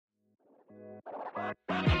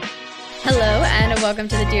Hello and welcome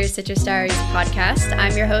to the Dear Citrus Diaries podcast.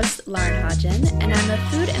 I'm your host, Lauren Hodgen, and I'm a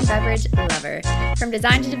food and beverage lover. From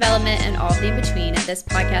design to development and all the in between, this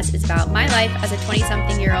podcast is about my life as a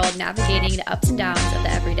 20-something-year-old navigating the ups and downs of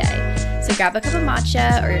the everyday. So grab a cup of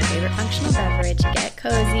matcha or your favorite functional beverage, get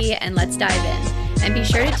cozy, and let's dive in. And be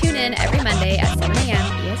sure to tune in every Monday at 7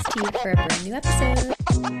 a.m. EST for a brand new episode.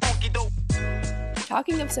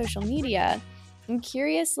 Talking of social media, I'm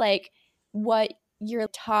curious, what your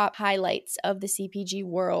top highlights of the CPG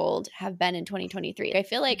world have been in 2023. I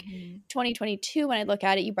feel like 2022, when I look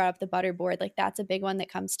at it, you brought up the butterboard, that's a big one that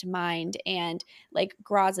comes to mind. And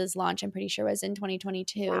Graz's launch, I'm pretty sure was in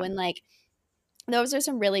 2022. Yeah. And those are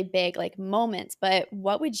some really big moments. But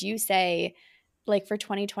what would you say for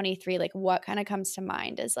 2023, what kind of comes to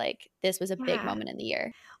mind as this was a big moment in the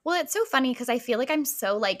year? Well, it's so funny because I feel like I'm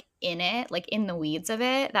so in it, in the weeds of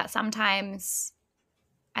it, that sometimes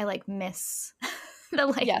I miss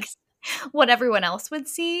the Yes. what everyone else would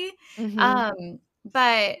see. Mm-hmm.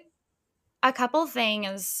 But a couple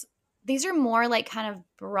things, these are more kind of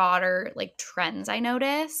broader trends I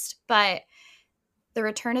noticed, but the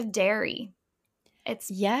return of dairy.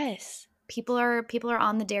 Yes. People are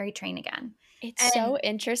on the dairy train again. It's so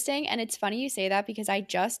interesting, and it's funny you say that because I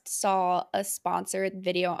just saw a sponsored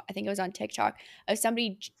video, I think it was on TikTok, of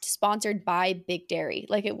somebody sponsored by Big Dairy.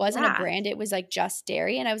 It wasn't a brand, it was just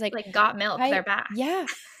dairy, and I was like Got Milk, they're back. Yeah.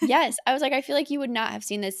 Yes. I was like, I feel like you would not have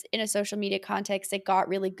seen this in a social media context. It got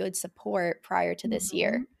really good support prior to this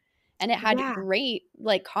year, and it had great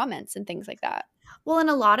comments and things like that. Well,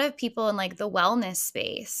 and a lot of people in the wellness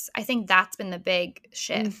space, I think that's been the big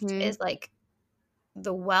shift is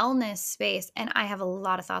the wellness space. And I have a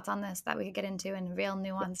lot of thoughts on this that we could get into and real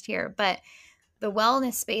nuanced here. But the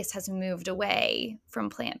wellness space has moved away from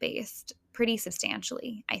plant-based pretty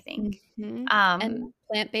substantially, I think. And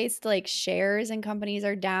plant-based shares and companies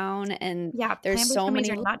are down, and there's so many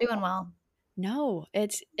are not doing well. No,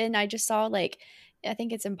 and I just saw I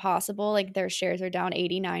think it's Impossible, their shares are down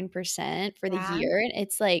 89% for the year, and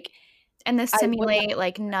it's and the Simulate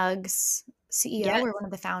Nugs CEO or one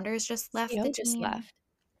of the founders just left CEO the just team. left.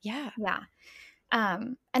 Yeah.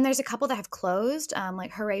 And there's a couple that have closed.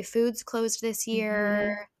 Hooray Foods closed this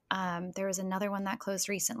year. There was another one that closed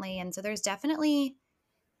recently, and so there's definitely,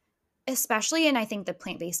 especially in I think the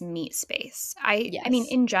plant-based meat space. I mean,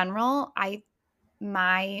 in general,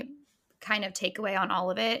 my kind of takeaway on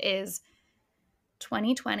all of it is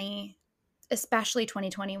 2020, especially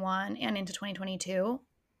 2021 and into 2022,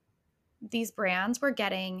 these brands were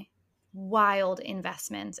getting wild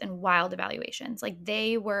investments and wild evaluations.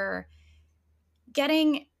 They were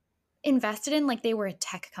getting invested in they were a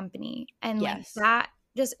tech company, and that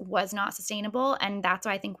just was not sustainable. And that's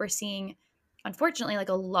why I think we're seeing, unfortunately,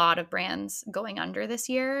 a lot of brands going under this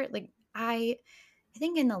year. I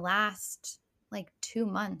think in the last 2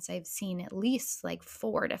 months I've seen at least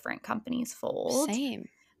 4 different companies fold. Same.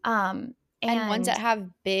 And ones that have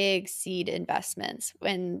big seed investments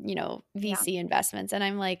and VC investments, and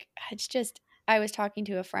I'm it's just, I was talking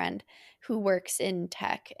to a friend who works in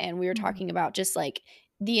tech, and we were talking about just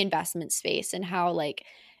the investment space and how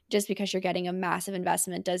just because you're getting a massive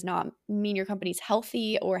investment does not mean your company's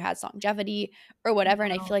healthy or has longevity or whatever.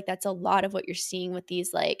 And I feel that's a lot of what you're seeing with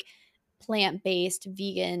these plant-based,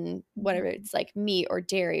 vegan, whatever it's meat or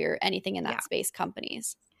dairy or anything in that space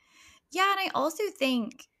companies. Yeah, and I also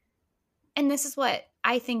think, and this is what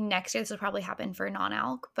I think next year, this will probably happen for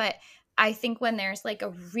non-alc, but I think when there's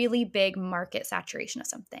a really big market saturation of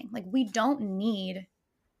something, we don't need,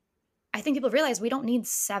 I think people realize we don't need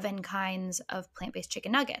 7 kinds of plant-based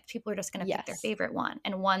chicken nuggets. People are just going to pick their favorite one,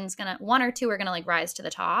 and one or two are going to rise to the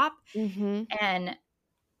top. And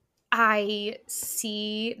I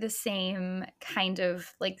see the same kind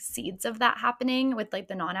of seeds of that happening with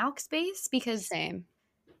the non-alc space, because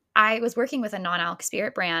I was working with a non-alc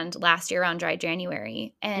spirit brand last year around Dry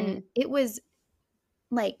January, and it was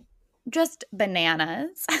just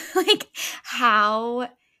bananas, how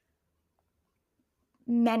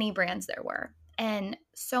many brands there were, and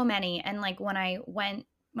so many. And when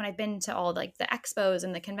I've been to all the expos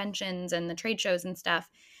and the conventions and the trade shows and stuff,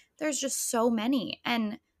 there's just so many,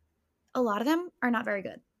 and a lot of them are not very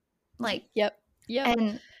good. Yep.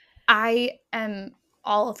 And I am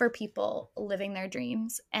all for people living their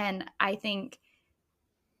dreams, and I think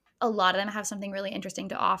a lot of them have something really interesting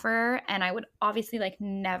to offer, and I would obviously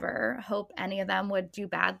never hope any of them would do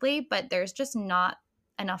badly, but there's just not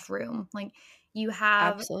enough room. You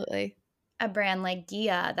have absolutely a brand like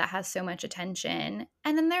Gia that has so much attention,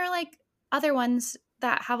 and then there are other ones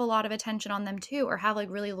that have a lot of attention on them too, or have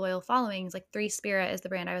really loyal followings. Three Spirit is the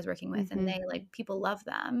brand I was working with, and they people love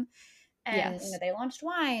them. and Yes. they launched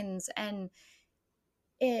wines, and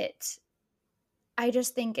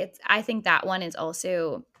I think that one is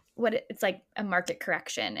also it's like a market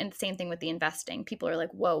correction. And the same thing with the investing. People are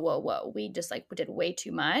like, whoa, whoa, whoa, we just like did way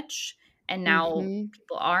too much, and now Mhm.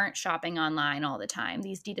 people aren't shopping online all the time.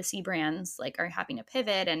 These D2C brands like are having to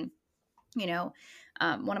pivot. And you know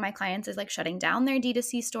one of my clients is like shutting down their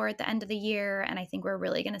D2C store at the end of the year, and I think we're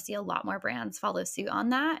really going to see a lot more brands follow suit on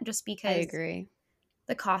that, just I because agree.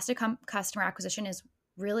 the cost of customer acquisition is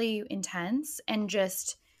really intense. And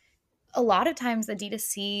just a lot of times the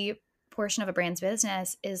D2C portion of a brand's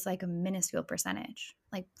business is like a minuscule percentage,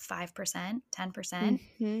 like 5%, 10%.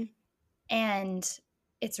 Mhm. And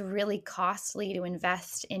it's really costly to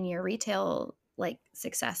invest in your retail like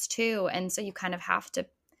success too. And so you kind of have to,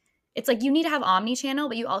 it's like you need to have omni-channel,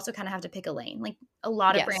 but you also kind of have to pick a lane. Like a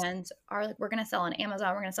lot of Yes. brands are like, we're going to sell on Amazon,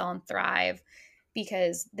 we're going to sell on Thrive,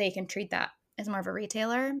 because they can treat that as more of a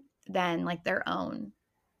retailer than like their own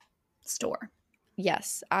store.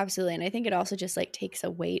 Yes, absolutely. And I think it also just like takes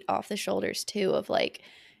a weight off the shoulders too of like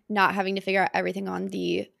not having to figure out everything on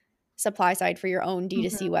the supply side for your own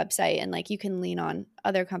D2C Mhm. website, and like you can lean on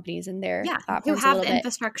other companies and their Yeah, who platforms a have little the bit.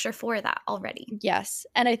 infrastructure for that already. Yes.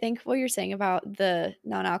 And I think what you're saying about the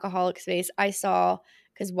non-alcoholic space, I saw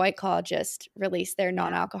because White Claw just released their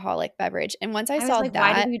Yeah. non-alcoholic beverage. And once I I was saw like,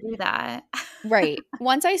 "Why did that, we do that?" right.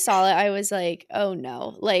 Once I saw it, I was like, oh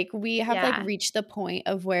no. Like we have like Yeah. reached the point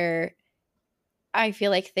of where I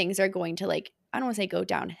feel like things are going to like, I don't want to say go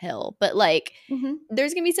downhill, but like Mhm.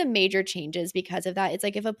 there's going to be some major changes because of that. It's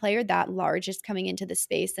like if a player that large is coming into the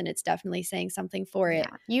space, then it's definitely saying something for it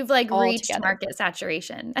Yeah. You've, like, reached altogether. market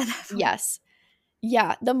saturation at that point. Yes.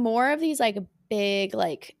 Yeah, the more of these, like, big,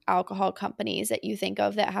 like, alcohol companies that you think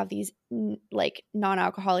of that have these, like,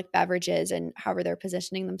 non-alcoholic beverages and however they're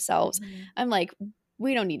positioning themselves, Mhm. I'm like,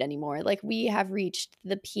 "We don't need any more." Like, we have reached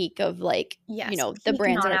the peak of, like, Yes, the peak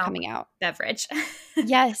brands that are non-alc coming out. beverage.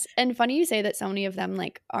 Yes, and funny you say that so many of them,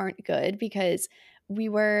 like, aren't good because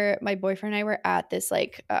my boyfriend and I were at this,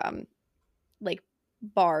 like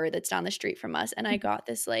bar that's down the street from us, and I Mhm. got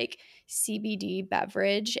this like CBD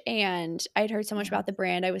beverage, and I'd heard so much Yeah. about the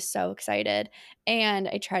brand. I was so excited, and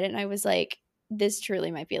I tried it and I was like, this truly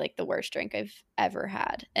might be like the worst drink I've ever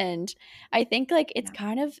had. And I think like it's Yeah.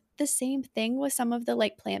 kind of the same thing with some of the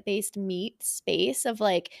like plant-based meat space of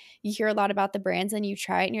like you hear a lot about the brands and you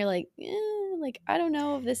try it and you're like, like I don't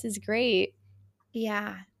know if this is great,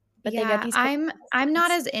 Yeah. but they get Yeah, these I'm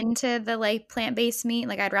not brands. as into the, like, plant-based meat,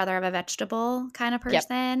 like, I'd rather have a vegetable kinda Yep,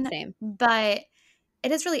 person, same. but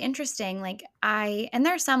it is really interesting, like, and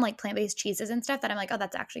there are some, like, plant-based cheeses and stuff that I'm like, "Oh,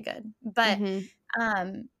 that's actually good," but, Hmm.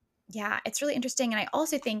 um, yeah, it's really interesting. And I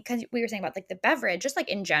also think, because we were saying about, like, the beverage, just, like,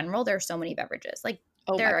 in general, there are so many beverages, like,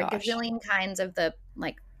 Oh my there are a gosh. gazillion kinds of the,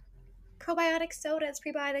 like, probiotic sodas,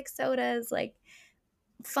 prebiotic sodas, like,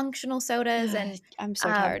 functional sodas, Ugh, and, I'm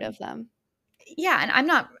so tired um of them. yeah, and I'm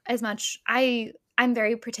not as much I'm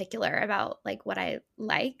very particular about, like, what I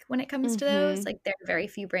like when it comes to those. Mhm. Like, there are very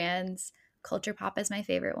few brands. Culture Pop is my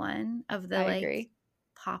favorite one of the, I like, agree.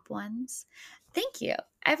 pop ones. Thank you.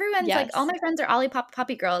 Everyone's like, all Yes. my friends are Olipop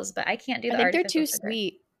Poppy girls, but I can't do I the think they're artificial too sugar.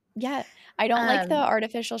 sweet. Yeah. I don't like the Um,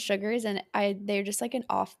 artificial sugars, and they're just like an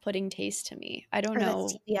off-putting taste to me. I don't or that's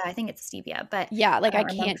know. stevia. I think it's stevia, but, Yeah, like I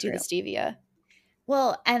or monk can't do the fruit. stevia.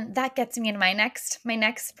 Well, and that gets me into my next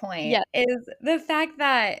point Yeah. is the fact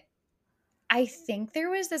that I think there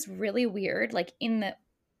was this really weird, like, in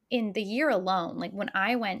the year alone, like when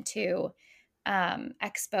I went to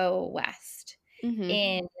Expo West Mhm.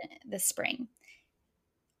 in the spring,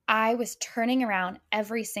 I was turning around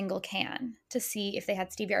every single can to see if they had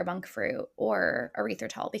stevia or monk fruit or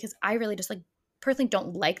erythritol, because I really just like personally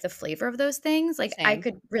don't like the flavor of those things. Like I Same.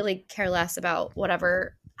 could really care less about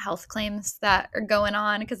whatever health claims that are going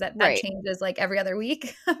on, because that Right. changes like every other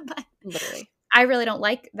week. But Literally. I really don't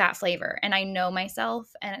like that flavor, and I know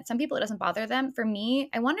myself, and some people it doesn't bother them. For me,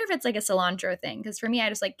 I wonder if it's like a cilantro thing, because for me, I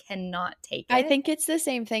just like cannot take I it. think it's the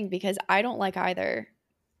same thing because I don't like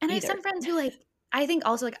And I have either. some friends who like, I think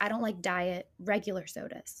also like I don't like diet regular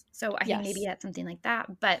sodas. So I think maybe Yes. that's something like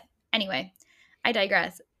that. But anyway, I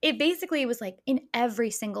digress. It basically was like in every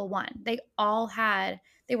single one. They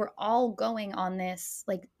were all going on this,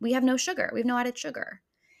 like, we have no sugar. We have no added sugar.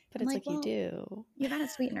 But I'm it's like, like you well, do. you've added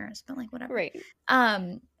sweeteners, but like whatever. Right.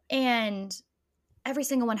 And every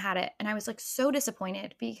single one had it. And I was like so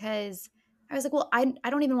disappointed, because I was like, well, I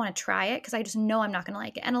don't even want to try it, because I just know I'm not going to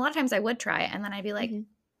like it. And a lot of times I would try it and then I'd be like, Mhm.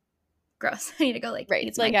 gross. I need to go like Right.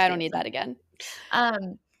 eat some Like ice I don't cream or need that something. again.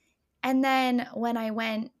 Um, and then when I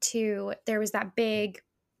went to, there was that big,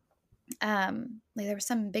 like there was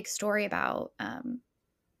some big story about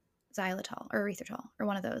xylitol or erythritol or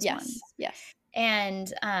one of those ones. Yes. Yes.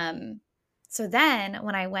 And so then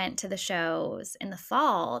when I went to the shows in the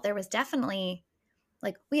fall, there was definitely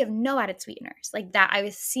like, we have no added sweeteners. Like that, I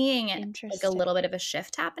was seeing like a Interesting. little bit of a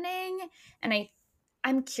shift happening. And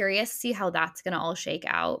I'm curious to see how that's going to all shake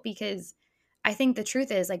out, because I think the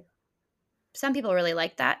truth is like some people really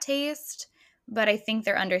like that taste, but I think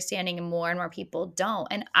they're understanding more and more people don't.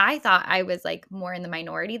 And I thought I was like more in the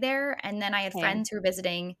minority there. And then I had Same. friends who were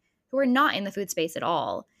visiting who were not in the food space at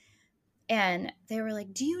all. And they were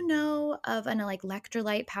like, do you know of an like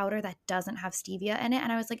electrolyte powder that doesn't have stevia in it?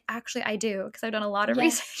 And I was like, actually, I do, because I've done a lot of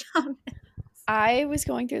Yes. research on it. I was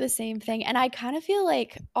going through the same thing, and I kind of feel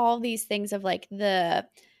like all these things of like the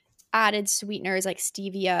added sweeteners like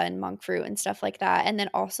stevia and monk fruit and stuff like that, and then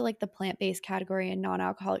also like the plant-based category and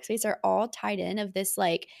non-alcoholic space are all tied in of this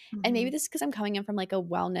like, and maybe Mm-hmm. this is because I'm coming in from like a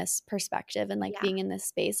wellness perspective and like Yeah. being in this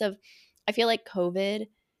space of, I feel like COVID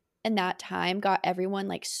and that time got everyone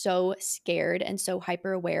like so scared and so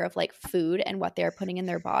hyper aware of like food and what they're putting in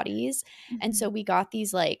their bodies. And so Mm-hmm. we got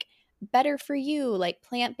these like better for you, like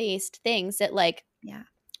plant-based things that like Yeah.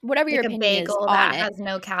 whatever your Like a opinion is bagel on that it. has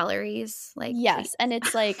no calories. Like, please. Yes, and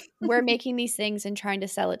it's like we're making these things and trying to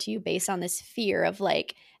sell it to you based on this fear of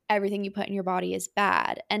like everything you put in your body is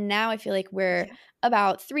bad. And now I feel like we're Yeah.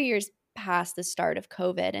 about 3 years past the start of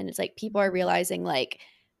COVID, and it's like people are Mm-hmm. realizing like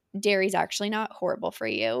dairy's actually not horrible for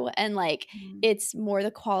you, and like Mm-hmm. it's more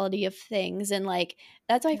the quality of things. And like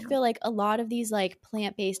that's why I Yeah. feel like a lot of these like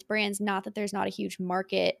plant-based brands, not that there's not a huge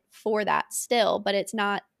market for that still, but it's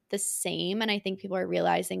not the same. And I think people are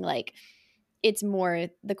realizing like it's more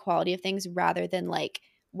the quality of things rather than like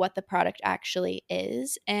what the product actually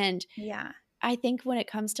is. And Yeah. I think when it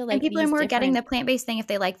comes to And like people are these more getting different, the plant-based thing if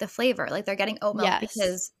they like the flavor. Like they're getting oat milk yes,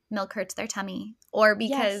 because milk hurts their tummy, or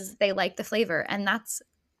because yes, they like the flavor. And that's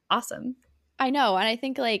awesome. I know. And I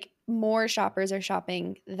think like more shoppers are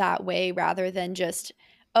shopping that way rather than just,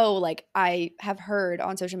 oh, like I have heard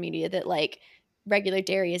on social media that like regular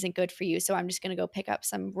dairy isn't good for you. So I'm just going to go pick up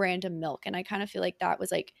some random milk. And I kind of feel like that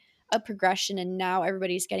was like a progression. And now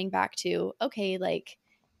everybody's getting back to, okay, like,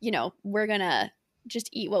 we're going to just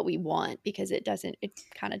eat what we want because it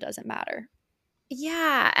kind of doesn't matter.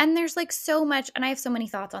 Yeah, and there's like so much, and I have so many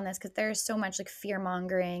thoughts on this because there's so much like fear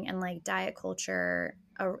mongering and like diet culture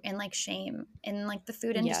and like shame in like the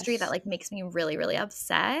food industry that Yes. like makes me really, really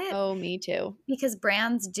upset, Oh, me too. because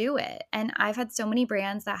brands do it. And I've had so many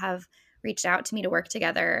brands that have reached out to me to work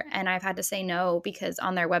together, and I've had to say no because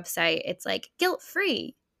on their website it's like guilt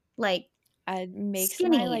free, like It makes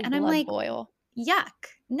my skinny. like And I'm blood like, boil. yuck,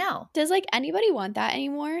 no. Does like anybody want that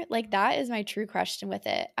anymore? Like that is my true question with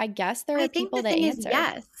it. I guess there I are think people the that thing is answer.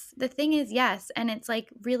 yes. The thing is yes, and it's, like,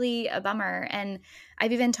 really a bummer, and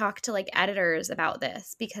I've even talked to, like, editors about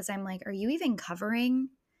this because I'm like, "Are you even covering,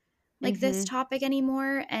 like, this Mhm. topic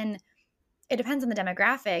anymore?" And it depends on the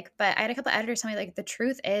demographic, but I had a couple editors tell me, like, the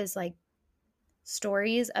truth is, like,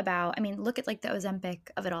 stories about, I mean, look at, like, the Ozempic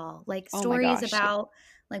of it all, like, Oh my stories gosh. about,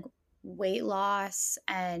 like, weight loss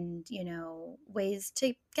and, ways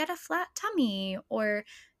to get a flat tummy or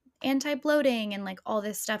anti-bloating and like all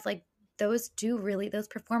this stuff, like those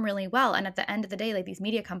perform really well. And at the end of the day, like these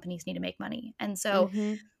media companies need to make money, and so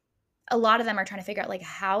Mhm. a lot of them are trying to figure out like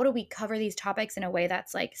how do we cover these topics in a way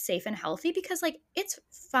that's like safe and healthy, because like it's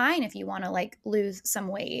fine if you want to like lose some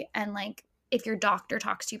weight and like if your doctor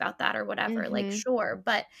talks to you about that or whatever, like Mhm. sure,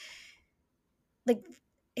 but like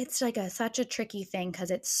it's like such a tricky thing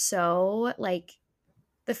because it's so like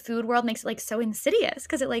the food world makes it like so insidious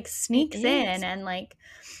because it like It sneaks in, is. and like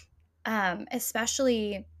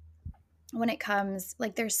especially when it comes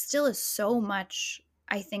like there still is so much,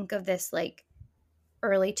 I think, of this like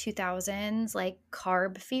early 2000s like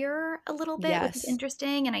carb fear a little bit, which is Yes.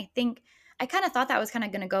 interesting. And I think I kind of thought that was kind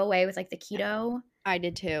of going to go away with like the keto I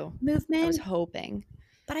did too. I was movement, hoping.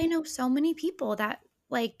 but I know so many people that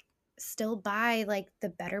like still buy like the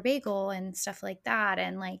Better Bagel and stuff like that,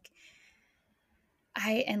 and like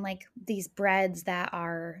like these breads that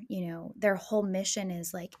are, their whole mission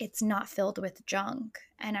is like it's not filled with junk.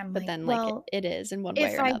 And I'm But like, then like well, it is in one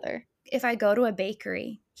way if or I another. if I go to a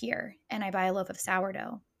bakery here and I buy a loaf of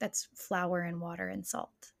sourdough, that's flour and water and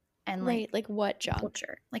salt and Right, like like what junk?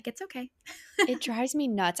 culture. Like it's okay. It drives me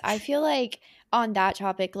nuts. I feel like on that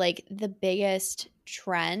topic, like the biggest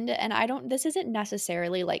trend, and this isn't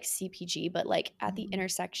necessarily like CPG, but like at the Mhm,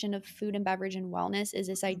 intersection of food and beverage and wellness is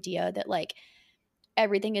this mhm. idea that like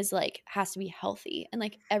everything is like has to be healthy and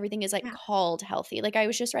like everything is like Yeah, called healthy. Like I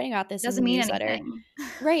was just writing about this in the doesn't mean newsletter. anything.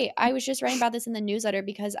 Right. I was just writing about this in the newsletter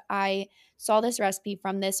because I saw this recipe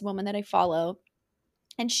from this woman that I follow,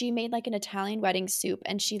 and she made like an Italian wedding soup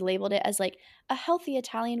and she labeled it as like a healthy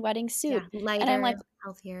Italian wedding Yeah, soup. And I'm lighter, like,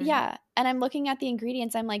 healthier. yeah. And I'm looking at the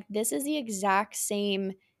ingredients. I'm like, this is the exact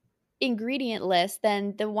same ingredient list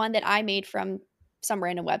than the one that I made from some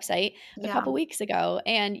random website a Yeah. couple weeks ago.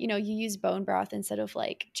 And, you use bone broth instead of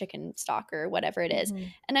like chicken stock or whatever it is.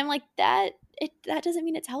 Mhm. And I'm like, that doesn't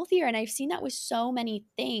mean it's healthier. And I've seen that with so many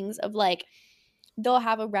things of like, they'll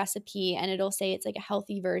have a recipe and it'll say it's like a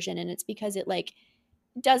healthy version. And it's because it like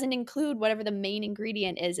doesn't include whatever the main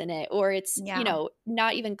ingredient is in it, or it's, Yeah.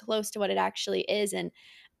 not even close to what it actually is. And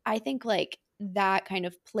I think like that kind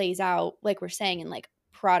of plays out, like we're saying, in like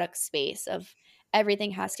product space of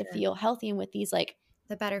everything For has to sure. feel healthy. And with these like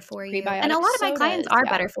The better for you. And a prebiotic lot of my clients sodas, are yeah.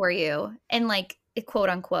 better for you and like quote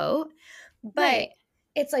unquote. But Right.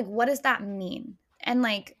 it's like, what does that mean? And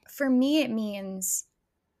like for me, it means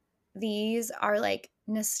these are like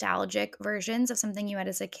nostalgic versions of something you had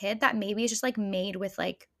as a kid that maybe is just like made with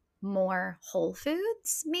like more whole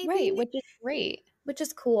foods, Right, maybe, which is great. which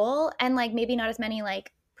is cool. And like maybe not as many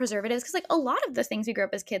like preservatives because like a lot of the things we grew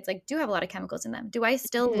up as kids like do have a lot of chemicals in them. Do I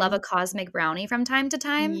still love a Mhm. cosmic brownie from time to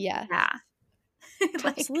time? Yes. Yeah.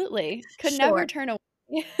 Like Absolutely. Could never sure. turn away.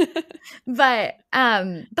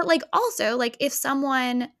 But like also like if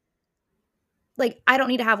someone like I don't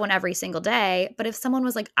need to have one every single day, but if someone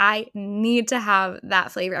was like I need to have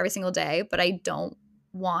that flavor every single day, but I don't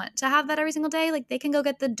want to have that every single day, like they can go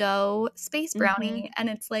get the dough space Mhm. brownie and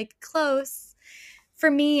it's like close. For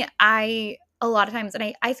me, I a lot of times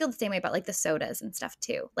and I feel the same way about like the sodas and stuff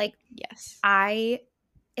too. Like Yes. I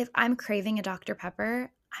if I'm craving a Dr.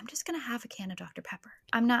 Pepper, I'm just gonna have a can of Dr. Pepper.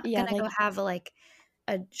 I'm not Yeah, gonna go like have like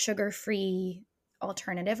a sugar-free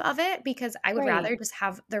alternative of it because I would right. rather just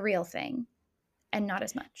have the real thing and not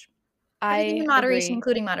as much. Everything in I moderation, agree.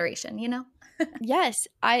 including moderation, you know? Yes,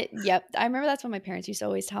 yep, I remember that's what my parents used to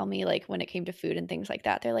always tell me, like, when it came to food and things like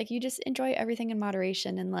that. They're like, "You just enjoy everything in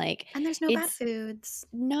moderation," and, like, And there's no bad it's foods.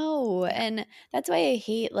 no, Yeah. and that's why I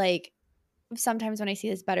hate, like, sometimes when I see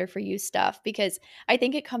this better for you stuff because I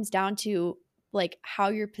think it comes down to, like, how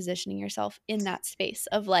you're positioning yourself in that space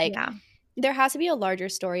of, like, Yeah. there has to be a larger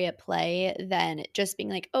story at play than just being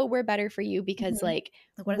like, "Oh, we're better for you because, Mhm. like,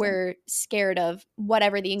 Like, what does that mean? we're scared of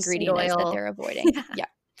whatever the Seed ingredient is that oil. they're avoiding." Yeah. Yeah.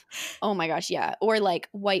 Oh my gosh, yeah, or like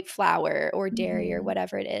white flour or dairy or Mhm.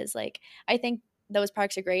 whatever it is, like, I think those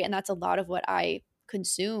products are great, and that's a lot of what I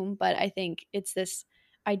consume, but I think it's this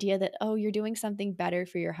idea that, "Oh, you're doing something better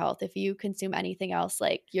for your health. If you consume anything else,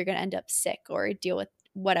 like, you're gonna end up sick or deal with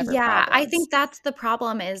whatever Yeah, I problems." think that's the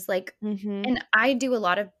problem is, like Mhm. and I do a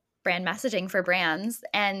lot of brand messaging for brands,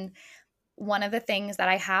 and one of the things that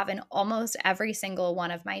I have in almost every single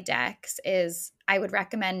one of my decks is I would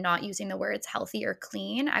recommend not using the words healthy or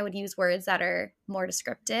clean. I would use words that are more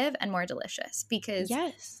descriptive and more delicious because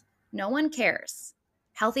Yes. no one cares.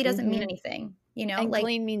 Healthy doesn't mean Mhm. anything, you know? And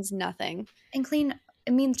Like clean means nothing. and clean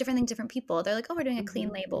it means different things to different people. They're like, "Oh, we're doing a clean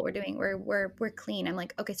Mhm. label. We're clean." I'm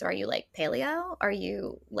like, "Okay, so are you like paleo? Are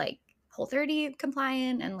you like Whole30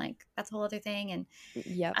 compliant?" And like that's a whole other thing. And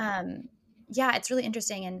Yep. um yeah, it's really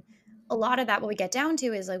interesting. And a lot of that what we get down to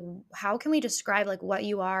is like how can we describe like what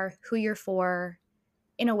you are, who you're for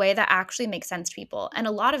in a way that actually makes sense to people? And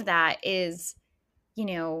a lot of that is, you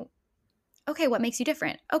know, okay, what makes you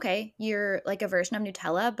different? Okay, you're like a version of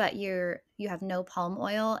Nutella, but you have no palm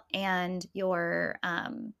oil and you're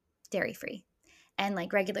dairy free. And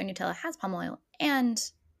like regular Nutella has palm oil and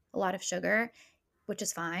a lot of sugar, which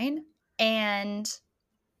is fine, and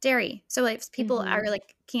dairy. So like if people are Mhm.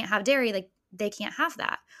 like can't have dairy, like they can't have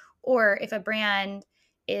that. Or if a brand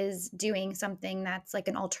is doing something that's like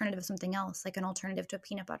an alternative of something else, like an alternative to a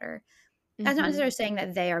peanut butter, that's not Mhm. necessarily saying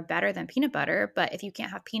that they are better than peanut butter, but if you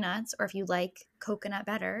can't have peanuts or if you like coconut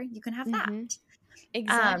better, you can have that. Mhm.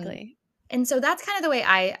 Um, Exactly. and so that's kind of the way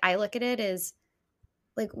I look at it is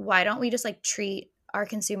like, why don't we just like treat our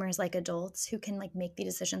consumers like adults who can like make the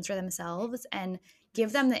decisions for themselves and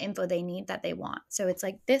give them the info they need that they want. So it's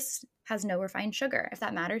like, this has no refined sugar. If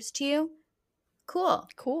that matters to you, cool.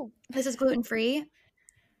 Cool. This is gluten free.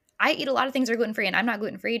 I eat a lot of things that are gluten free and I'm not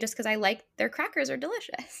gluten free just because I like their crackers are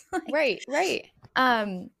delicious. Like, Right, right.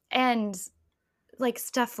 and like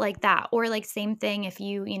stuff like that. Or like same thing if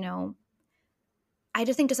you know, I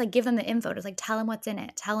just think just like give them the info, just like tell them what's in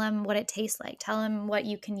it, tell them what it tastes like, tell them what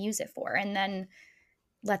you can use it for, and then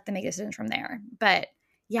let them make decisions from there. But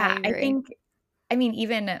I yeah, I agree. think I mean,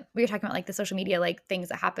 even we were talking about like the social media, like things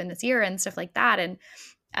that happened this year and stuff like that. And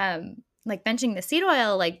like mentioning the seed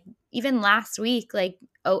oil, like even last week, like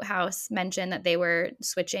Oat House mentioned that they were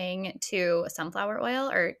switching to sunflower oil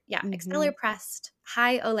or yeah, expeller Mhm. pressed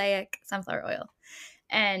high oleic sunflower oil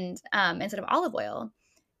and instead of olive oil.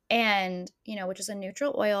 and, which is a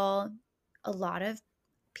neutral oil. A lot of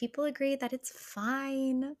people agree that it's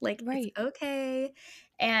fine. Like, it's Right. okay.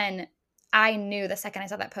 And I knew the second I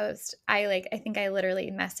saw that post, I think I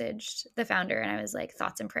literally messaged the founder and I was like,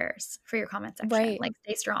 thoughts and prayers for your comment section. Right. Like,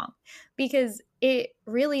 stay strong. Because it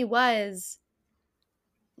really was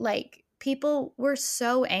like, people were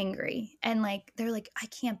so angry and like, they're like, I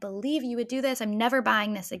can't believe you would do this. I'm never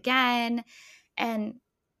buying this again. And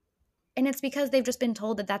it's because they've just been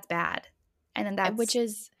told that that's bad. And then Which that's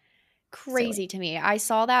is silly. crazy to me. I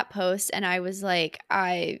saw that post and I was like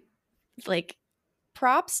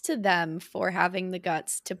props to them for having the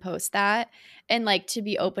guts to post that and like to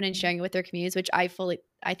be open and sharing it with their communities, which I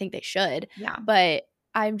think they should. Yeah. But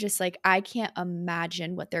I'm just like, I can't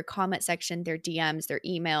imagine what their comment section, their DMs, their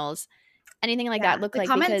emails, anything like Yeah. that look The like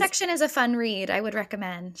comment because section is a fun read. I would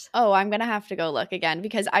recommend. oh, I'm gonna have to go look again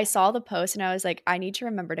because I saw the post and I was like, I need to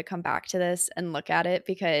remember to come back to this and look at it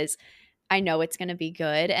because I know it's gonna be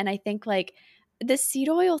good. And I think like the seed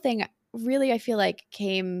oil thing really I feel like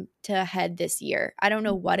came to a head this year. I don't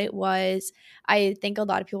know what Mhm. it was. I think a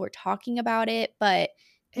lot of people were talking about it, but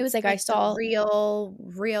it was It's like I like the saw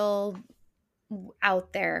real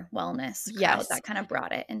out there wellness crowd yes. that kind of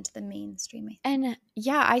brought it into the mainstream, I think. And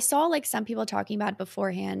yeah, I saw like some people talking about it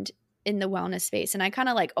beforehand in the wellness space. And I kind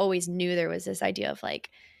of like always knew there was this idea of like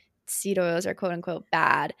seed oils are quote unquote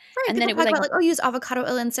bad. Right, And then people it was talk like, about like, "Oh, use avocado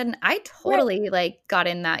oil instead," and I right, totally, like, got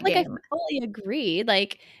in that like I game. fully agree.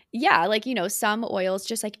 Like, yeah, like, some oils,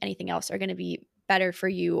 just like anything else, are going to be better for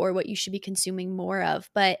you or what you should be consuming more of.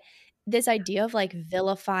 But this idea of like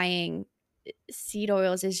vilifying seed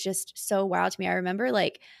oils is just so wild to me. I remember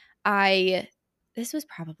like I this was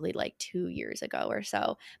probably like 2 years ago or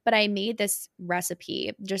so, but I made this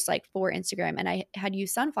recipe just like for Instagram and I had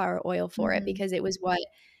used sunflower oil for it Mhm, because it was what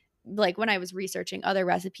like when I was researching other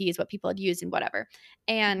recipes, what people had used and whatever.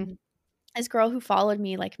 And mhm. this girl who followed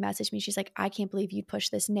me like messaged me. She's like, "I can't believe you'd push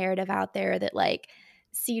this narrative out there that like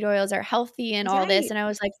seed oils are healthy and all this." Right. And I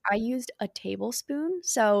was like, "I used a tablespoon.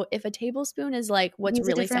 So if a tablespoon is like what's Use a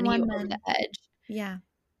really different sending you one over the then. edge, Yeah.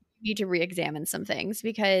 you need to re-examine some things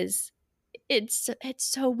because it's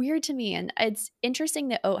so weird to me." And it's interesting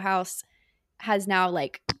that Oat House has now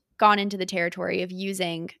like gone into the territory of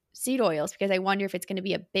using seed oils because I wonder if it's going to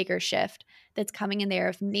be a bigger shift that's coming in there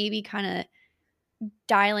of maybe kind of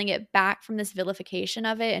dialing it back from this vilification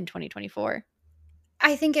of it in 2024.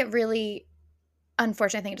 I think it really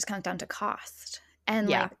unfortunately, I think it just comes down to cost. And,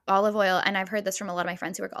 Yeah. like, olive oil and I've heard this from a lot of my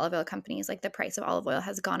friends who work at olive oil companies, like, the price of olive oil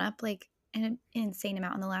has gone up, like, an insane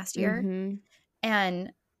amount in the last year. Mhm.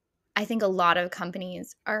 And I think a lot of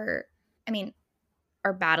companies I mean,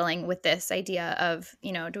 are battling with this idea of,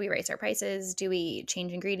 do we raise our prices? Do we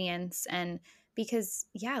change ingredients? And because,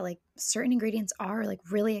 yeah, like certain ingredients are like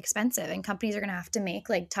really expensive and companies are going to have to make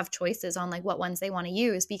like tough choices on like what ones they want to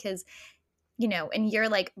use because, and you're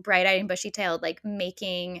like bright eyed and bushy tailed, like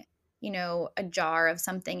making, a jar of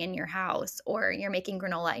something in your house or you're making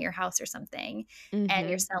granola at your house or something and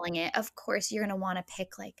you're Mhm. selling it. Of course, you're going to want to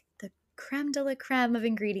pick like the creme de la creme of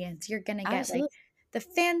ingredients. You're going to get like Absolutely. the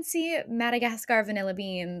fancy Madagascar vanilla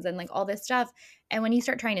beans and like all this stuff. And when you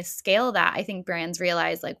start trying to scale that, I think brands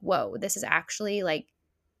realize like, whoa, this is actually like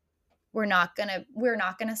we're not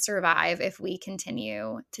gonna survive if we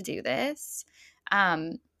continue to do this.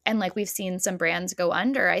 And like we've seen some brands go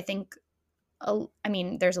under. I think I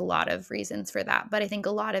mean, there's a lot of reasons for that, but I think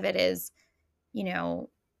a lot of it is, you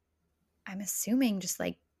know, I'm assuming just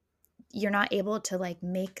like you're not able to like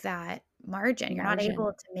make that margin. You're not Margin.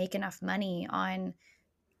 able to make enough money on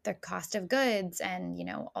the cost of goods and,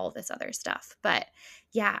 all this other stuff. But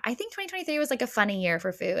yeah, I think 2023 was like a funny year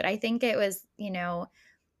for food. I think it was,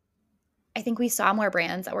 I think we saw more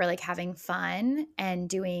brands that were like having fun and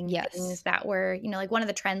doing things Yes. that were, like one of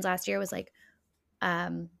the trends last year was like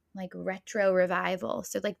retro revival.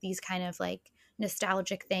 So like these kind of like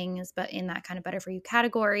nostalgic things, but in that kind of better for you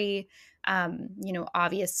category.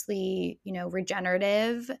 Obviously,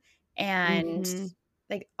 regenerative and Mhm.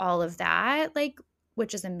 like all of that, like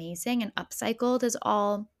which is amazing and upcycled is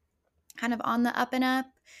all kind of on the up and up.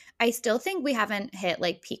 I still think we haven't hit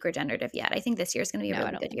like peak regenerative yet. I think this year is going to be a No, I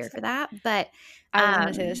really don't good think year for so. that. But I was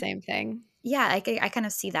gonna say the um, same thing. yeah, I kind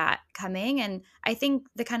of see that coming. And I think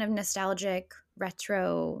the kind of nostalgic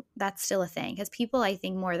retro, that's still a thing because people, I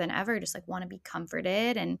think, more than ever just like want to be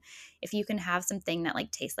comforted. And if you can have something that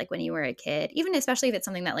like tastes like when you were a kid, even especially if it's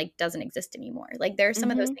something that like doesn't exist anymore, like there's some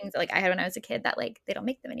of those Mhm. things that like I had when I was a kid that like they don't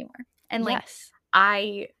make them anymore. And like Yes.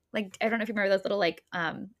 I don't know if you remember those little like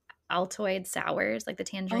Altoid sours, like the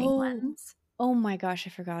tangerine Oh. ones. Oh my gosh, I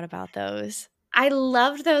forgot about those. I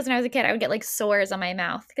loved those when I was a kid. I would get like sores on my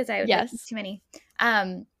mouth because I would like eat Yes. too many.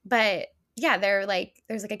 but yeah, they're like,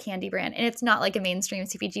 there's like a candy brand, and it's not like a mainstream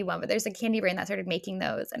CPG one, but there's a candy brand that started making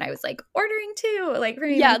those, and I was like ordering two, like for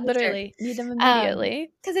me and my Yeah, sister. literally. Need them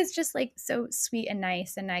immediately. Because it's just like so sweet and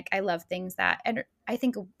nice, and like I love things that, and I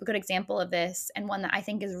think a good example of this, and one that I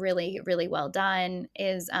think is really really well done,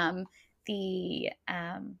 is the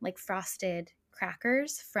like frosted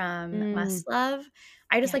crackers from Mm, Must Love.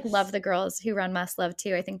 I just like love yes. the girls who run Must Love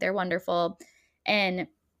too. I think they're wonderful, and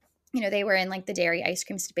they were in like the dairy ice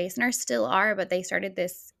cream space and are still are, but they started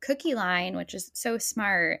this cookie line, which is so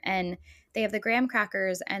smart. And they have the graham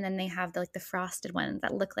crackers, and then they have the frosted ones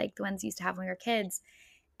that look like the ones we used to have when we were kids.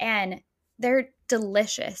 And they're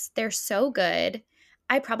delicious. They're so good.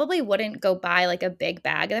 I probably wouldn't go buy like a big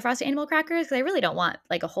bag of the frosted animal crackers because I really don't want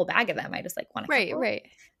like a whole bag of them. I just like want a Right, couple. right.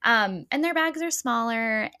 And their bags are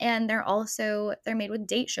smaller, and they're made with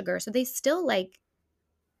date sugar, so they still like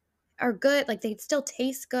are good. Like they still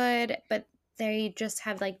taste good, but they just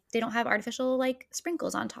have like they don't have artificial like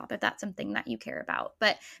sprinkles on top if that's something that you care about.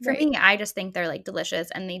 But for Right. me, I just think they're like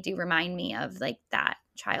delicious, and they do remind me of like that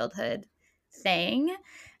childhood thing.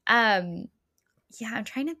 Um yeah, I'm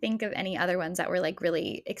trying to think of any other ones that were like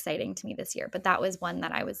really exciting to me this year, but that was one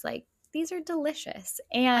that I was like, these are delicious.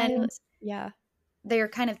 I And yeah. they're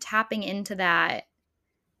kind of tapping into that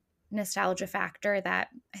nostalgia factor that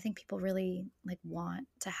I think people really like want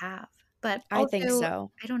to have. But I think also,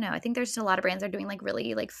 so. I don't know. I think there's just a lot of brands that are doing like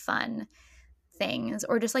really like fun things,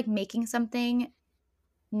 or just like making something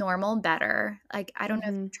normal better. Like I don't know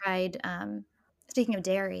if Mhm. you tried speaking of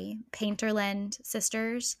dairy, Painterland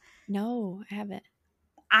Sisters. No, I haven't.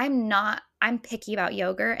 I'm picky about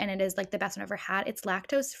yogurt, and it is like the best one I've ever had. It's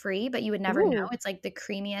lactose free, but you would never know. Ooh, It's like the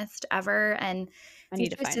creamiest ever. And I these need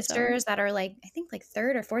to two find some. sisters that are like, I think like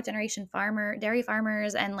third or fourth generation dairy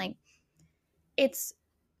farmers, and like it's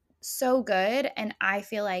so good. And I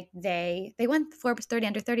feel like they won Forbes 30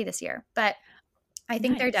 under 30 this year. But I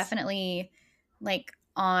think they're Nice. definitely like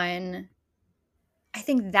on I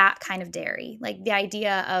think that kind of dairy. Like the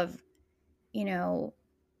idea of, you know,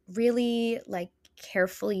 really like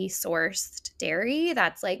carefully sourced dairy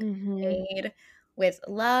that's like Mhm. made with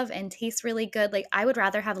love and tastes really good. Like I would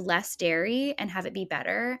rather have less dairy and have it be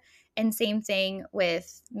better. And same thing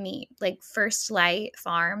with meat. Like First Light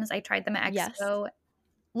Farms, I tried them at Yes. Expo.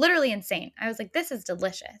 Literally insane. I was like, this is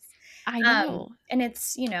delicious. I know. And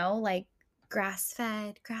it's, like grass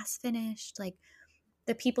fed, grass finished, like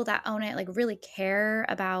the people that own it like really care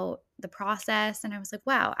about the process. And I was like,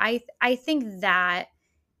 wow, I think that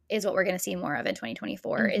is what we're going to see more of in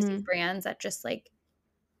 2024 is these Mhm. brands that just like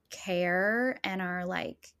care and are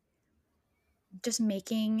like just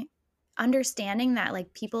understanding that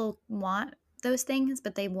like people want those things,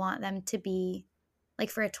 but they want them to be like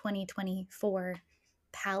for a 2024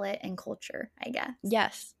 palette and culture, I guess.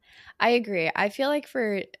 Yes. I agree. I feel like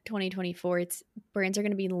for 2024, it's brands are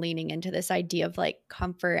going to be leaning into this idea of like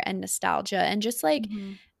comfort and nostalgia and just like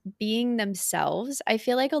Mhm. being themselves. I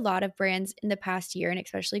feel like a lot of brands in the past year and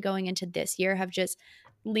especially going into this year have just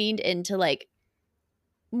leaned into like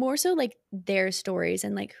more so like their stories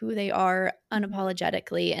and like who they are Mhm.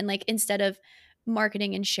 unapologetically and like instead of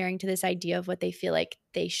marketing and sharing to this idea of what they feel like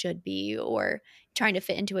they should be or trying to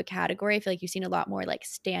fit into a category. I feel like you've seen a lot more like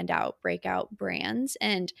standout breakout brands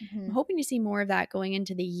and I'm Mhm. hoping to see more of that going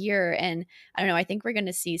into the year. And I don't know, I think we're going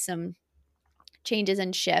to see some changes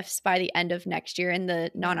and shifts by the end of next year in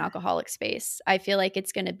the Yeah. non-alcoholic space. I feel like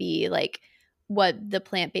it's going to be like what the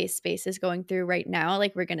plant-based space is going through right now.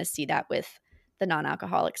 Like we're going to see that with the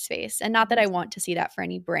non-alcoholic space. And not that I want to see that for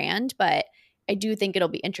any brand, but I do think it'll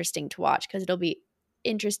be interesting to watch because it'll be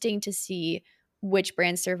interesting to see which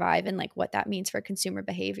brands survive and like what that means for consumer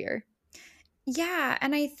behavior. Yeah,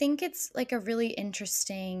 and I think it's like a really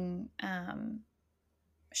interesting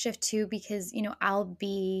shift too, because I'll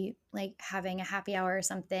be like having a happy hour or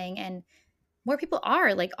something, and more people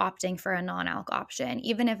are like opting for a non-alc option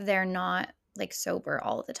even if they're not like sober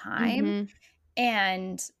all the time. Mhm.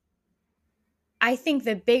 And I think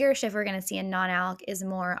the bigger shift we're going to see in non-alc is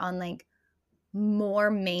more on like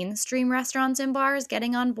more mainstream restaurants and bars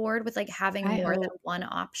getting on board with like having I more than hope. one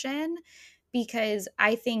option, because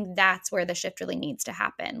I think that's where the shift really needs to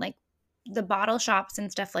happen. Like the bottle shops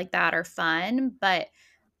and stuff like that are fun, but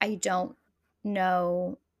I don't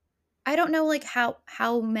know I don't know like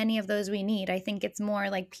how many of those we need. I think it's more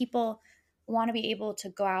like people want to be able to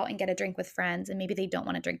go out and get a drink with friends, and maybe they don't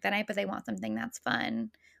want to drink that night, but they want something that's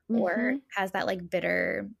fun or Mhm. has that like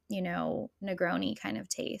bitter, Negroni kind of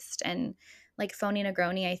taste. And like phony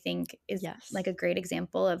Negroni, I think is like Yes. a great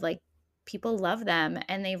example of like people love them,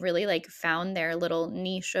 and they really like found their little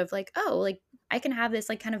niche of like, oh, like I can have this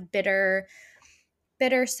like kind of bitter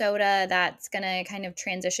bitter soda that's gonna kind of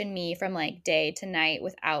transition me from like day to night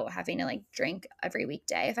without having to like drink every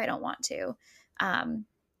weekday if I don't want to.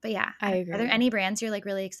 But yeah, I are there agree. any brands you're like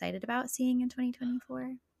really excited about seeing in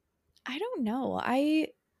 2024? I don't know. I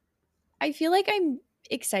feel like I'm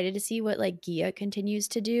excited to see what like Gia continues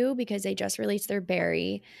to do because they just released their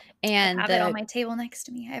berry I and have it on the my table next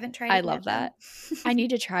to me. I haven't tried I it yet love that. though. I need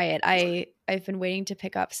to try it. I've been waiting to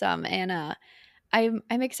pick up some and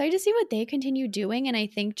I'm excited to see what they continue doing and I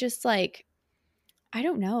think just like I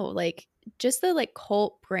don't know, like just the like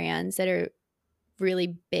cult brands that are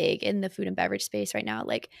really big in the food and beverage space right now,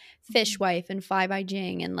 like Fishwife and Fly by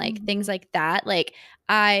Jing and like things Mhm. like that. Like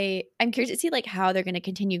I'm curious to see like how they're going to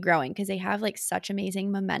continue growing because they have like such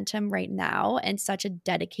amazing momentum right now and such a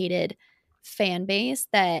dedicated fan base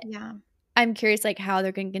that Yeah. I'm curious like how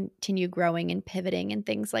they're going to continue growing and pivoting and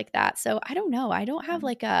things like that. So I don't know. I don't have Yeah.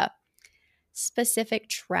 like a specific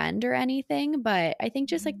trend or anything, but I think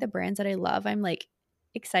just like the Mhm. brands that I love, I'm like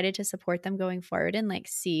excited to support them going forward and like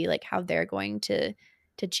see like how they're going to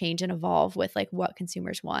change and evolve with like what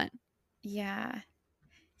consumers want. Yeah.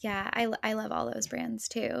 Yeah, I love all those brands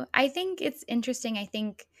too. I think it's interesting.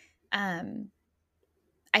 Um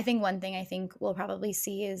I think one thing I think we'll probably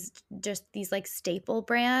see is just these like staple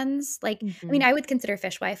brands. Like, I mean, Mhm. I would consider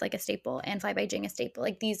Fishwife like a staple and Fly by Jing a staple.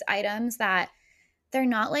 Like these items that they're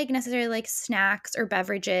not like necessarily like snacks or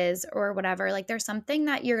beverages or whatever. Like there's something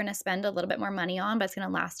that you're gonna spend a little bit more money on, but it's gonna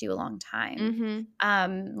last you a long time.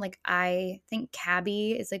 Mhm. Like I think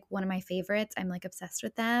Cabby is like one of my favorites. I'm like obsessed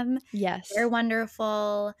with them. They're Yes.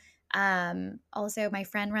 wonderful. Also my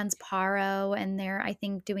friend runs Paro and they're I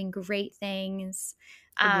think doing great things.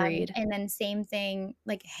 Agreed. And then same thing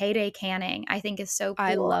like Heyday Canning I think is so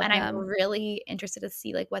I cool love and I'm them. really interested to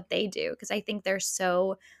see like what they do because I think they're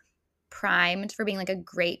so primed for being like a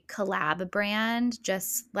great collab brand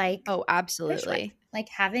just like Oh, Fishwife. absolutely. Like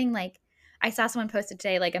having like I saw someone posted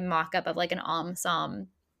today like a mock-up of like an Om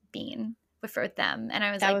bean with them and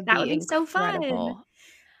I was That like would that be would be so fun. incredible.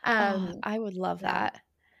 Oh, Um I would love yeah. that.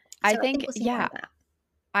 I So I think think we'll see more yeah, of that.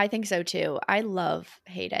 I think so too. I love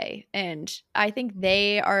Heyday, and I think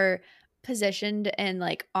they are positioned and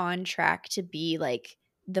like on track to be like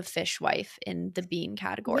the fishwife in the bean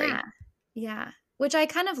Yeah. category. Yeah. Which I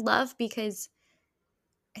kind of love because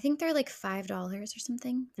I think they're like $5 or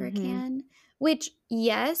something for a Mhm. can, which,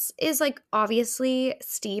 yes, is like obviously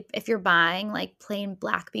steep if you're buying like plain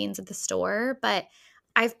black beans at the store. But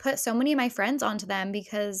I've put so many of my friends onto them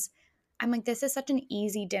because I'm like, this is such an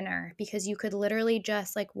easy dinner because you could literally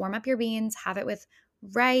just like warm up your beans, have it with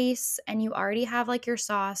rice, and you already have like your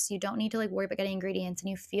sauce. You don't need to like worry about getting ingredients and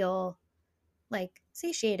you feel like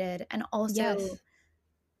satiated. And also, Yes.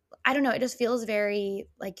 I don't know, it just feels very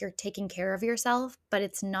like you're taking care of yourself, but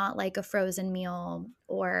it's not like a frozen meal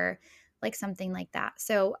or like something like that.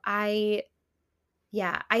 So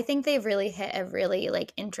yeah, I think they've really hit a really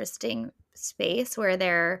like interesting space where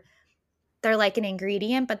they're like an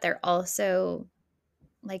ingredient, but they're also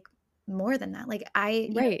like more than that. Like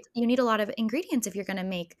Right. you need a lot of ingredients if you're going to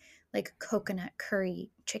make like coconut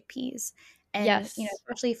curry chickpeas. And Yes.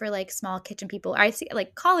 especially for like small kitchen people, I see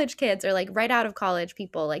like college kids or like right out of college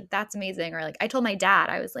people, like that's amazing. Or like I told my dad,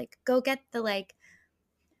 I was like, go get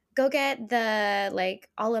the like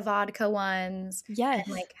olive vodka ones and Yes.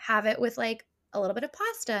 like have it with like a little bit of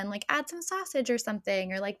pasta and like add some sausage or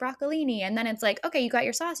something or like broccolini. And then it's like, okay, you got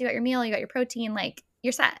your sauce, you got your meal, you got your protein, like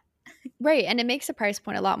you're set. Right, and it makes the price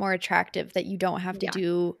point a lot more attractive that you don't have to Yeah.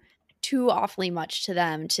 do too awfully much to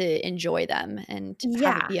them to enjoy them and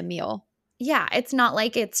have it Yeah. be a meal. Yeah, it's not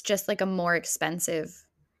like it's just like a more expensive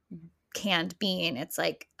canned bean. It's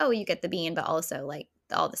like, oh, you get the bean, but also like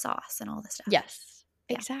all the sauce and all the stuff. Yes,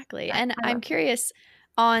 Yeah, exactly. I And love I'm it. curious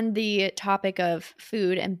on the topic of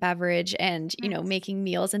food and beverage and, Yes. making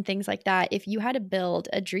meals and things like that. If you had to build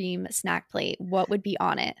a dream snack plate, what would be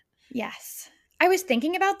on it? Yes. I was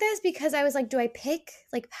thinking about this because I was like, do I pick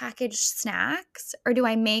like packaged snacks or do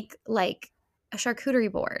I make like a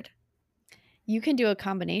charcuterie board? You can do a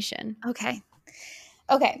combination. Okay.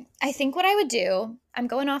 Okay. I think what I would do, I'm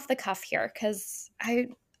going off the cuff here because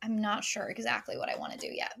I'm not sure exactly what I want to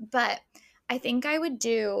do yet, but I think I would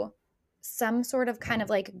do some sort of kind of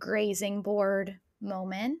like grazing board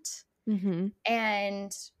moment. Mhm.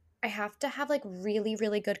 And I have to have like really,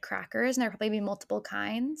 really good crackers, and there'll probably be multiple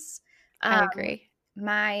kinds. I Um, agree.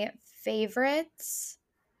 my favorites,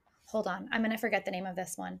 hold on, I'm gonna forget the name of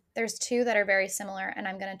this one. There's two that are very similar, and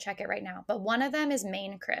I'm gonna check it right now. But one of them is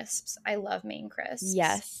Maine crisps. I love Maine crisps.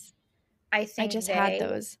 Yes. I I think just had they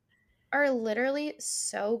those. are literally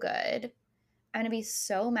so good. I'm gonna be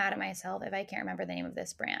so mad at myself if I can't remember the name of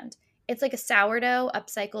this brand. It's like a sourdough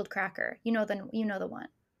upcycled cracker. You know the one.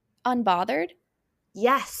 Unbothered?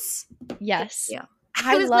 Yes. Yes. Yeah.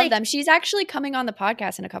 I love them. She's actually coming on the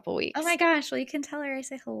podcast in a couple weeks. Oh my gosh. Well, you can tell her I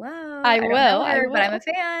say hello. I don't know her, but I'm a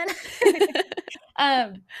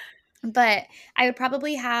fan. But I would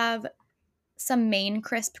probably have some Maine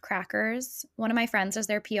crisp crackers. One of my friends does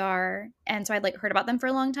their PR, and so I'd like heard about them for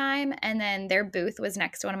a long time. And then their booth was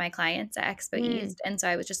next to one of my clients at Expo East, and so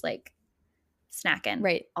I was just like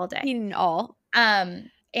snacking all day, eating all.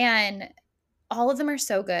 And all of them are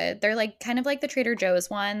so good. They're like kind of like the Trader Joe's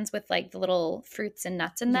ones with like the little fruits and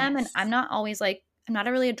nuts in them. And I'm not always like, I'm not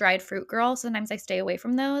really a dried fruit girl. So sometimes I stay away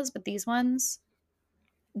from those, but these ones,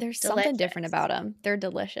 there's something different about them. They're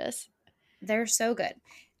delicious. They're so good.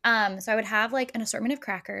 So I would have like an assortment of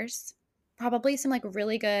crackers, probably some like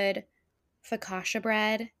really good focaccia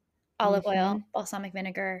bread, olive oil, balsamic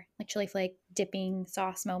vinegar, like chili flake dipping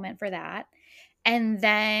sauce moment for that. And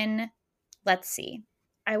then let's see,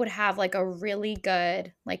 I would have like a really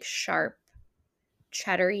good, like sharp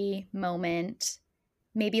cheddar-y moment,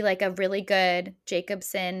 maybe like a really good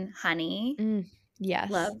Jacobson honey. Yes.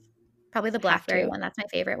 Love. Probably the blackberry one. That's my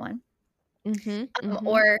favorite one.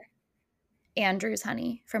 Or Andrew's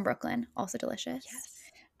honey from Brooklyn. Also delicious.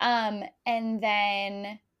 Yes. And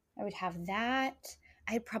then I would have that.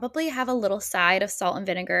 I'd probably have a little side of salt and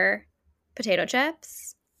vinegar potato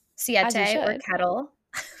chips, Siete or Kettle.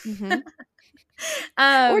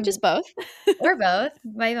 Or just both. Or both.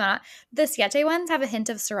 Maybe not. The Siete ones have a hint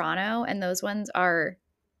of Serrano, and those ones are,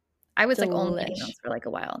 I was like only eating those for like a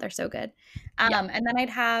while. They're so good. And then I'd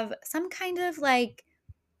have some kind of like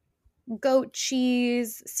goat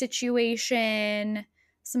cheese situation,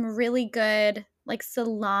 some really good like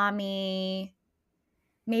salami,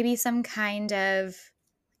 maybe some kind of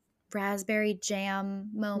raspberry jam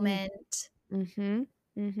moment.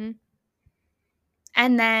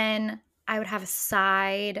 And then I would have a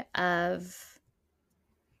side of,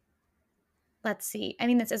 let's see, I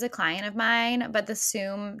mean, this is a client of mine, but the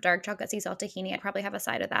Soom dark chocolate sea salt tahini, I'd probably have a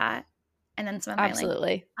side of that. And then some of my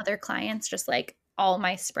like other clients, just like all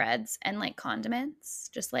my spreads and like condiments,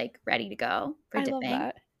 just like ready to go for dipping. I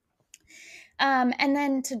love that. And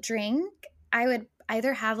then to drink, I would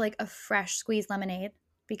either have like a fresh squeezed lemonade,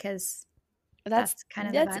 because that's kind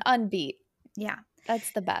of that's unbeat. Yeah.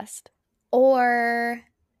 That's the best. Or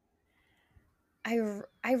I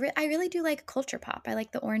really do like culture pop. I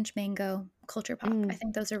like the orange mango culture pop. I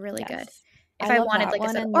think those are really good. If I wanted like a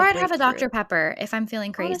soda, or I'd have a Dr. Pepper if I'm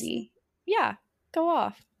feeling crazy. Honestly, yeah, go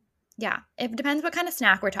off. Yeah, it depends what kind of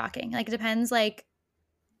snack we're talking. Like it depends, like,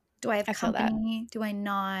 do I have company? Do I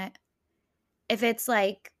not? If it's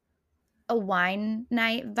like a wine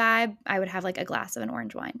night vibe, I would have like a glass of an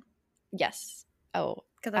orange wine. Yes. Oh,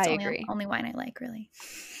 because that's only wine I like, really.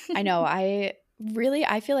 I know. I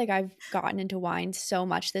feel like I've gotten into wine so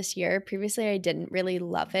much this year. Previously, I didn't really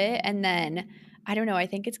love it. And then, I don't know, I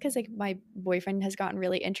think it's because like my boyfriend has gotten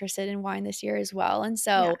really interested in wine this year as well. And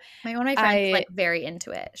so one of my friends is like very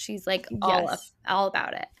into it. She's like all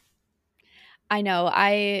about it. I know.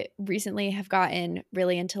 I recently have gotten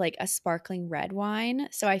really into like a sparkling red wine.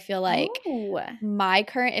 So I feel like my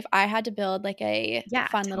current, if I had to build like a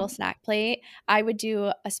fun little snack plate, I would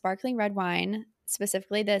do a sparkling red wine,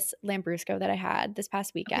 specifically this Lambrusco that I had this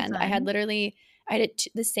past weekend. I had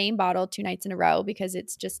the same bottle 2 nights in a row because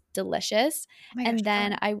it's just delicious. And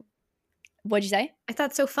then what'd you say? I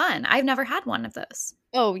thought so fun. I've never had one of those.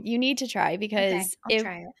 Oh, you need to try, because I'll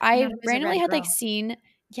try it. I randomly had like seen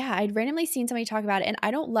I'd randomly seen somebody talk about it, and I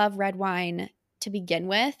don't love red wine to begin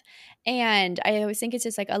with. And I always think it's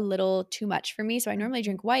just like a little too much for me. So I normally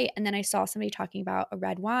drink white. And then I saw somebody talking about a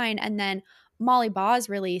red wine. And then Molly Boz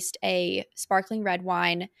released a sparkling red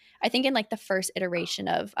wine, I think in like the first iteration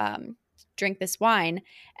of drink this wine.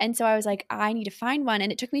 And so I was like, I need to find one.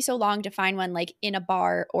 And it took me so long to find one like in a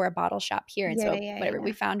bar or a bottle shop here. And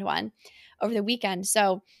we found one over the weekend.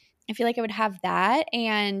 So I feel like I would have that,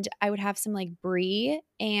 and I would have some like brie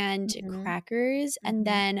and crackers. And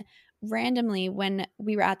then randomly, when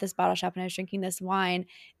we were at this bottle shop and I was drinking this wine,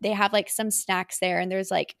 they have like some snacks there, and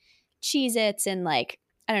there's like Cheez-Its and like,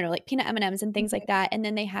 I don't know, like peanut M&Ms and things like that. And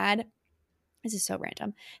then they had, this is so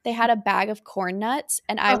random, they had a bag of corn nuts,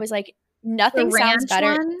 and I was like, nothing sounds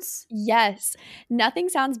better. Ones? Yes. Nothing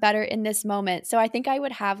sounds better in this moment. So I think I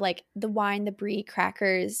would have like the wine, the brie,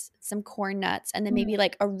 crackers, some corn nuts, and then maybe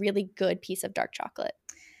like a really good piece of dark chocolate.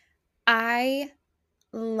 I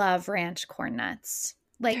love ranch corn nuts.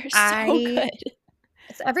 Like, they're so good.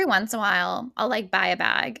 It's every once in a while I'll like buy a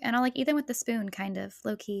bag and I'll like eat them with the spoon, kind of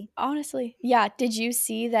low key. Honestly. Yeah. Did you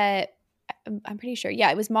see that? I'm pretty sure.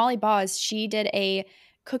 Yeah. It was Molly Boz. She did a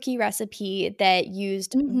cookie recipe that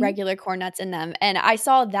used regular corn nuts in them. And I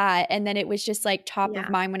saw that, and then it was just like top of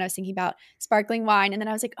mind when I was thinking about sparkling wine. And then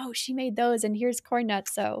I was like, oh, she made those, and here's corn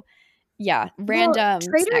nuts. So yeah, random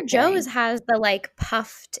Trader snack Joe's pairing. has the like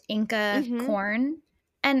puffed Inca corn,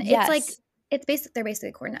 and it's like they're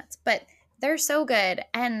basically corn nuts, but they're so good.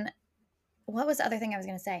 And what was the other thing I was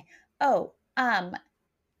going to say? Oh,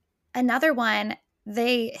 another one.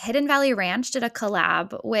 Hidden Valley Ranch did a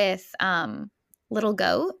collab with Little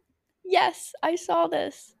Goat. Yes, I saw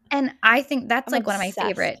this. And I think that's like one of my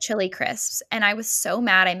favorite chili crisps. And I was so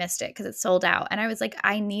mad I missed it because it sold out. And I was like,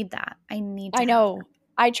 I need that. I know.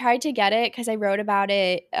 I tried to get it because I wrote about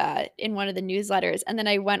it in one of the newsletters. And then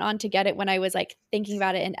I went on to get it when I was like thinking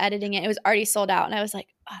about it and editing it. It was already sold out. And I was like,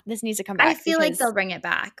 oh, this needs to come back. I feel like they'll bring it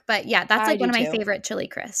back. But yeah, that's like one of my favorite chili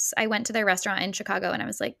crisps. I went to their restaurant in Chicago and I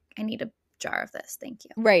was like, I need a jar of this. Thank you.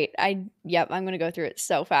 Right. I'm going to go through it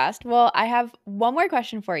so fast. Well, I have one more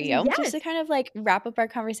question for you. Just to kind of like wrap up our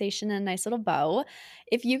conversation in a nice little bow.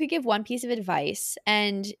 If you could give one piece of advice,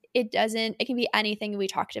 and it can be anything we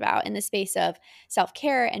talked about in the space of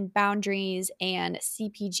self-care and boundaries and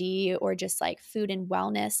CPG, or just like food and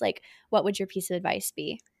wellness, like what would your piece of advice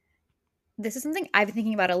be? This is something I've been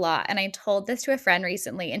thinking about a lot. And I told this to a friend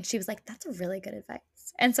recently, and she was like, that's a really good advice.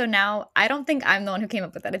 And so now I don't think I'm the one who came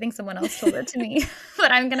up with it. I think someone else told it to me,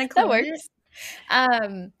 but I'm going to claim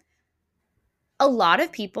it. A lot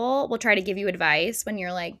of people will try to give you advice when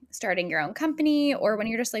you're like starting your own company or when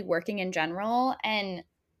you're just like working in general. And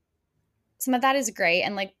some of that is great.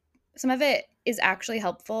 And like some of it is actually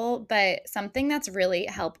helpful, but something that's really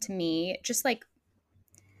helped me just like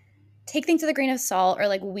take things with a grain of salt or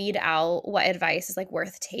like weed out what advice is like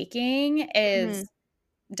worth taking is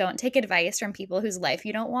don't take advice from people whose life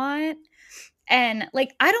you don't want. And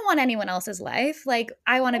like, I don't want anyone else's life. Like,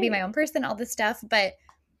 I want to be my own person, all this stuff. But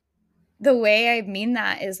the way I mean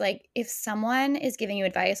that is like, if someone is giving you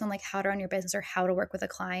advice on like how to run your business or how to work with a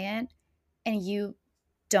client and you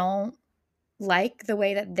don't like the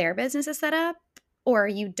way that their business is set up, or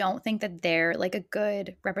you don't think that they're like a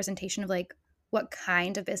good representation of like what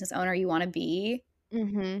kind of business owner you want to be,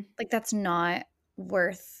 like that's not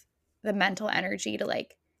worth the mental energy to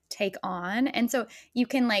like take on. And so you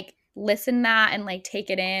can like listen that and like take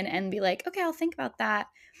it in and be like, okay, I'll think about that.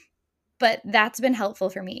 But that's been helpful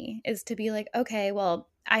for me, is to be like, okay, well,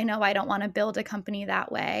 I know I don't want to build a company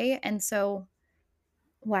that way. And so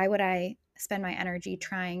why would I spend my energy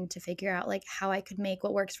trying to figure out like how I could make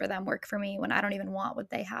what works for them work for me when I don't even want what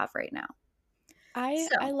they have right now?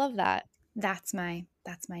 I love that. That's my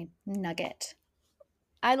nugget.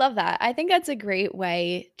 I love that. I think that's a great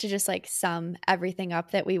way to just like sum everything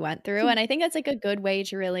up that we went through. And I think that's like a good way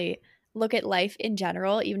to really look at life in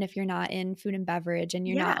general, even if you're not in food and beverage and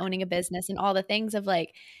you're not owning a business and all the things of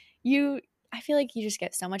like I feel like you just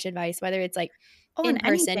get so much advice, whether it's like in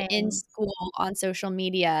person, in school, on social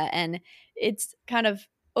media. And it's kind of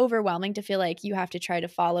overwhelming to feel like you have to try to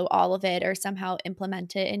follow all of it or somehow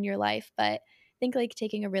implement it in your life. But I think like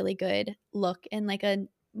taking a really good look and like a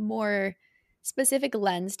more specific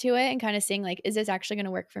lens to it and kind of seeing like, is this actually going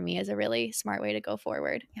to work for me, is a really smart way to go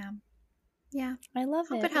forward. Yeah. I love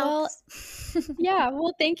Hope it. It helps.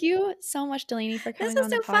 Well, thank you so much, Delaney, for coming on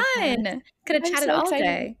the podcast. This was so fun. Could have chatted all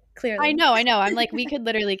day, clearly. I know. I'm like, we could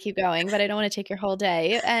literally keep going, but I don't want to take your whole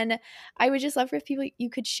day. And I would just love for people, you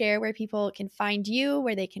could share where people can find you,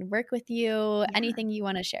 where they can work with you, anything you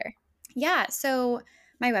want to share. Yeah. So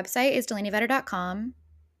my website is delaneyvetter.com.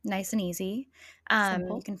 Nice and easy.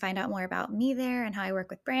 You can find out more about me there and how I work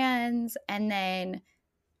with brands. And then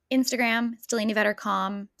Instagram, it's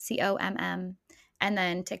delaneyvetter.com, COMM. And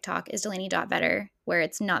then TikTok is delaney.vetter, where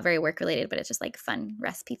it's not very work related, but it's just like fun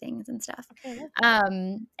recipe things and stuff. Okay,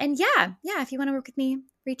 and if you want to work with me,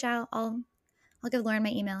 reach out. I'll give Lauren my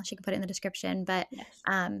email. She can put it in the description. But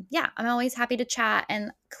I'm always happy to chat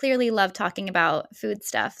and clearly love talking about food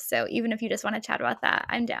stuff. So even if you just want to chat about that,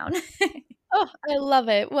 I'm down. Oh, I love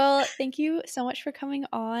it. Well, thank you so much for coming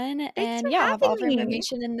on. Thanks and I'll have all the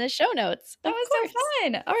information in the show notes. That was so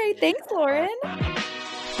fun. All right. Thanks, Lauren.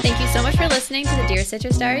 Thank you so much for listening to the Dear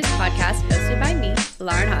Citrus Stars podcast hosted by me,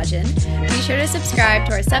 Lauren Hodgen. Be sure to subscribe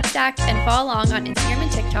to our Substack and follow along on Instagram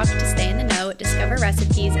and TikTok to stay in the know, discover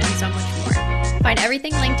recipes, and so much more. Find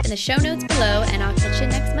everything linked in the show notes below, and I'll catch you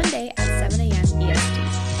next Monday at 7 a.m.